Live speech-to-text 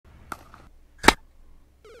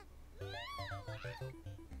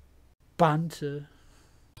banter.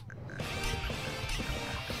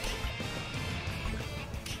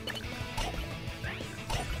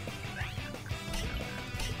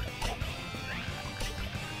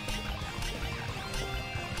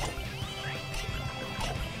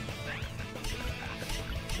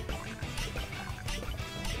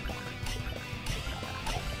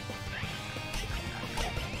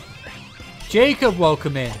 Jacob,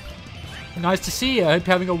 welcome in. Nice to see you. I hope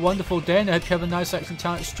you're having a wonderful day and I hope you have a nice action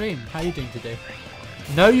talent stream. How are you doing today?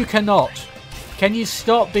 No, you cannot. Can you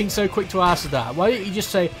stop being so quick to ask that? Why don't you just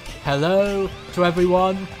say hello to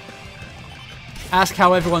everyone? Ask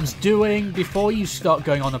how everyone's doing before you start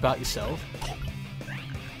going on about yourself.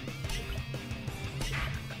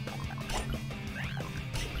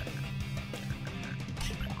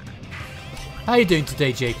 How are you doing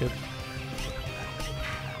today, Jacob?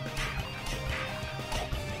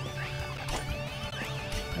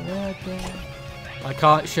 I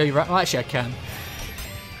can't show you right. Well, actually, I can.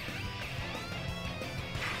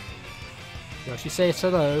 Yoshi, say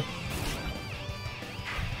hello.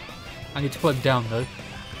 I need to put him down though.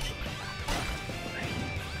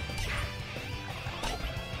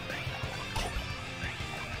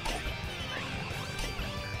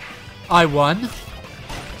 I won.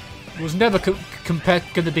 It was never going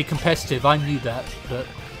to be competitive. I knew that, but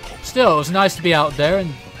still, it was nice to be out there and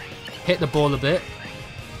hit the ball a bit.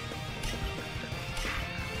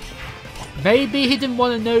 Maybe he didn't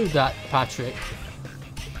want to know that, Patrick.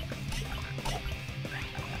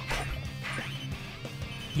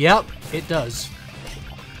 Yep, it does.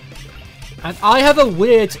 And I have a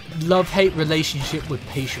weird love-hate relationship with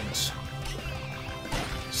patience.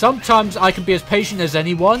 Sometimes I can be as patient as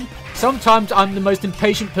anyone. Sometimes I'm the most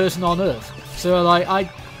impatient person on earth. So, like,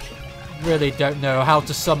 I really don't know how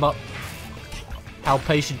to sum up how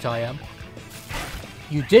patient I am.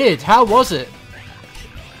 You did? How was it?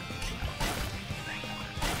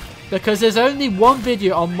 Because there's only one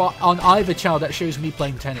video on either channel that shows me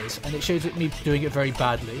playing tennis, and it shows me doing it very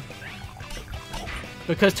badly.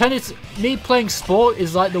 Because tennis, me playing sport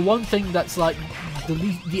is like the one thing that's like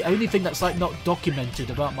the only thing that's like not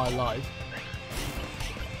documented about my life.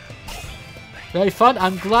 Very fun.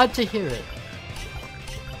 I'm glad to hear it.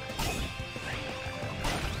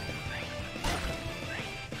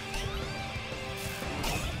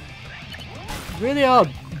 Really are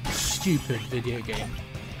stupid video game.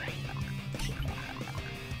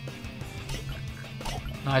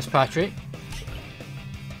 Nice, Patrick.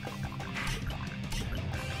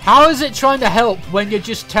 How is it trying to help when you're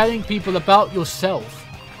just telling people about yourself?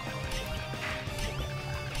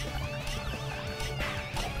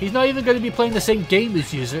 He's not even going to be playing the same game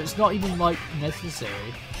as you, so it's not even, like,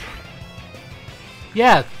 necessary.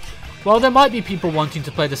 Yeah, well, there might be people wanting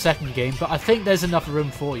to play the second game, but I think there's enough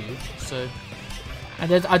room for you, so...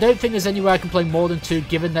 And I don't think there's anywhere I can play more than 2,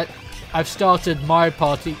 given that I've started Mario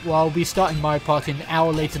Party. Well, I'll be starting Mario Party an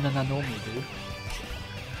hour later than I normally do.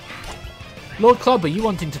 Lord Club, are you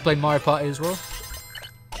wanting to play Mario Party as well?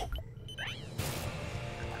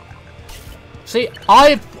 See,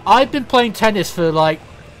 I've been playing tennis for like,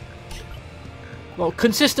 well,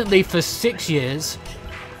 consistently for 6 years,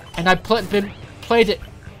 and I've played it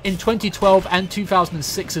in 2012 and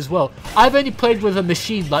 2006 as well. I've only played with a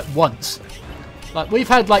machine like once. Like, we've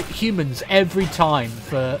had like humans every time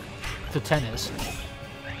for tennis.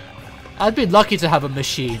 I'd be lucky to have a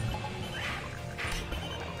machine,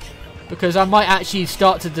 because I might actually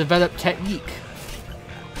start to develop technique.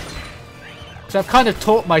 So I've kind of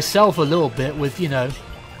taught myself a little bit with, you know,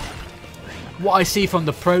 what I see from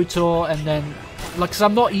the Pro Tour, and then, like, because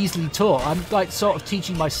I'm not easily taught, I'm like sort of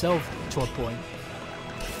teaching myself to a point.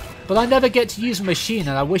 But I never get to use a machine,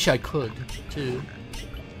 and I wish I could too.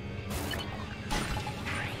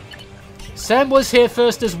 Sem was here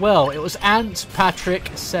first as well. It was Ant, Patrick,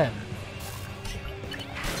 Sem.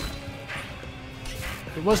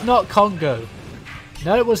 It was not Congo.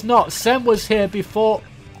 No, it was not. Sem was here before.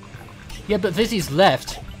 Yeah, but Vizzy's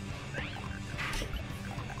left.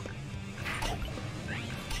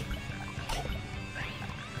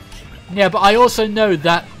 Yeah, but I also know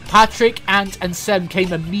that Patrick, Ant, and Sem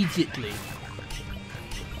came immediately.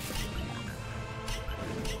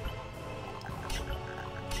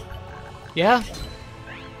 Yeah?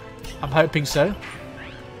 I'm hoping so.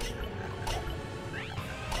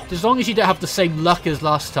 As long as you don't have the same luck as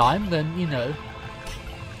last time, then, you know.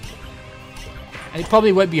 And it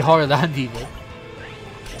probably won't be Horrorland either.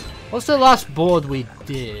 What's the last board we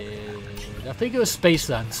did? I think it was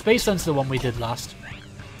Spaceland. Spaceland's the one we did last.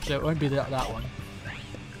 So it won't be that one.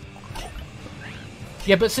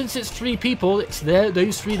 Yeah, but since it's 3 people, it's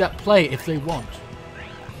those 3 that play if they want.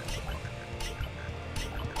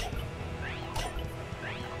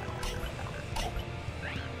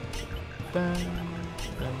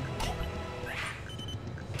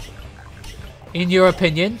 In your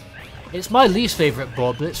opinion? It's my least favourite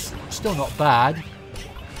board, but it's still not bad.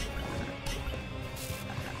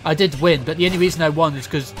 I did win, but the only reason I won is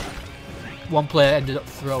because one player ended up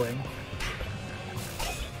throwing.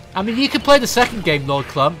 I mean, you could play the second game, Lord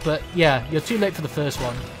Clump, but yeah, you're too late for the first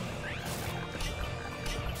one.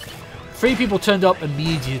 3 people turned up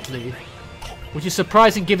immediately, which is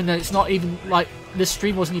surprising given that it's not even, like, this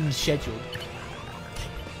stream wasn't even scheduled.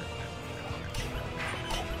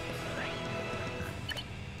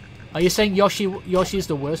 Are you saying Yoshi is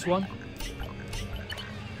the worst one?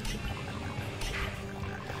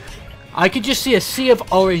 I could just see a sea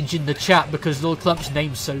of orange in the chat because Lord Clump's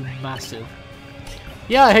name's so massive.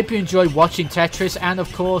 Yeah, I hope you enjoyed watching Tetris and,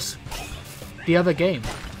 of course, the other game.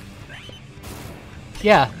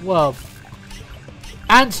 Yeah, well,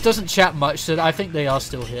 Ant doesn't chat much, so I think they are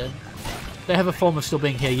still here. They have a form of still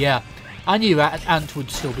being here, yeah. I knew Ant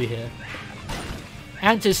would still be here.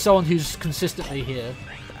 Ant is someone who's consistently here.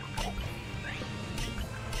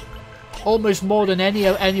 Almost more than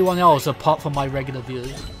anyone else apart from my regular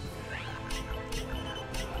viewers.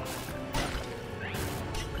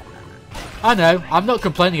 I know, I'm not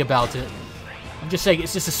complaining about it. I'm just saying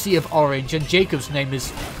it's just a sea of orange, and Jacob's name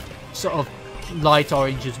is sort of light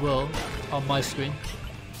orange as well on my screen.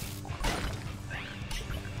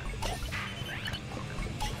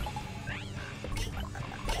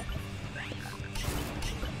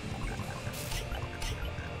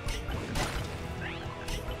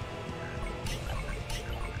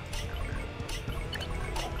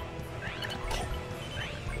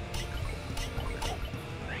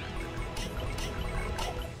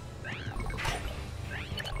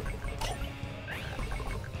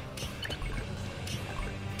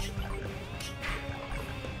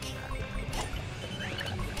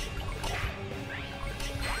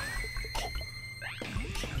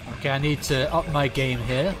 Okay, I need to up my game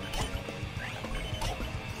here.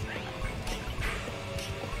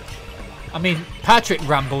 I mean, Patrick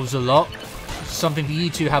rambles a lot. Something that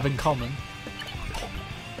you two have in common.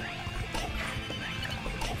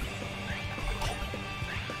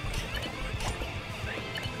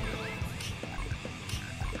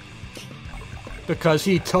 Because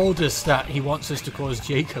he told us that he wants us to cause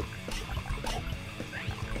Jacob.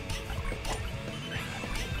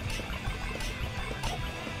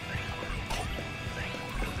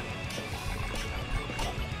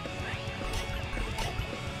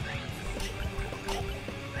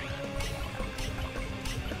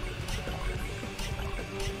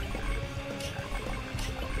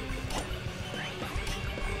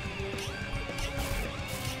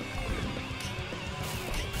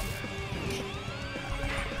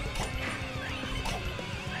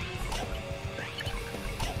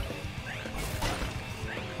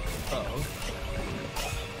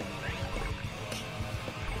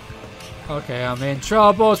 Okay, I'm in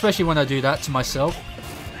trouble, especially when I do that to myself.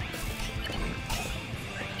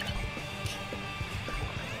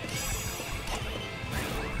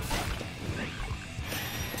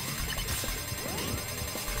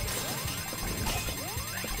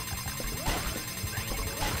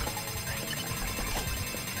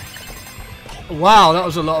 Wow, that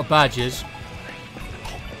was a lot of badges.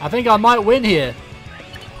 I think I might win here.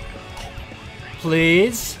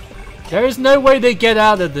 Please? There is no way they get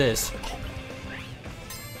out of this.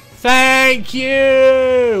 Thank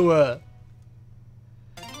you!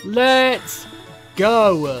 Let's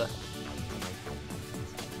go!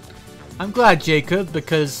 I'm glad, Jacob,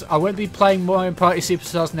 because I won't be playing Mario Party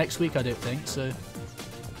Superstars next week, I don't think, so...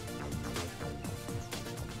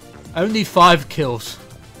 Only 5 kills.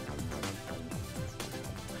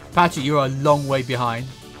 Patrick, you're a long way behind.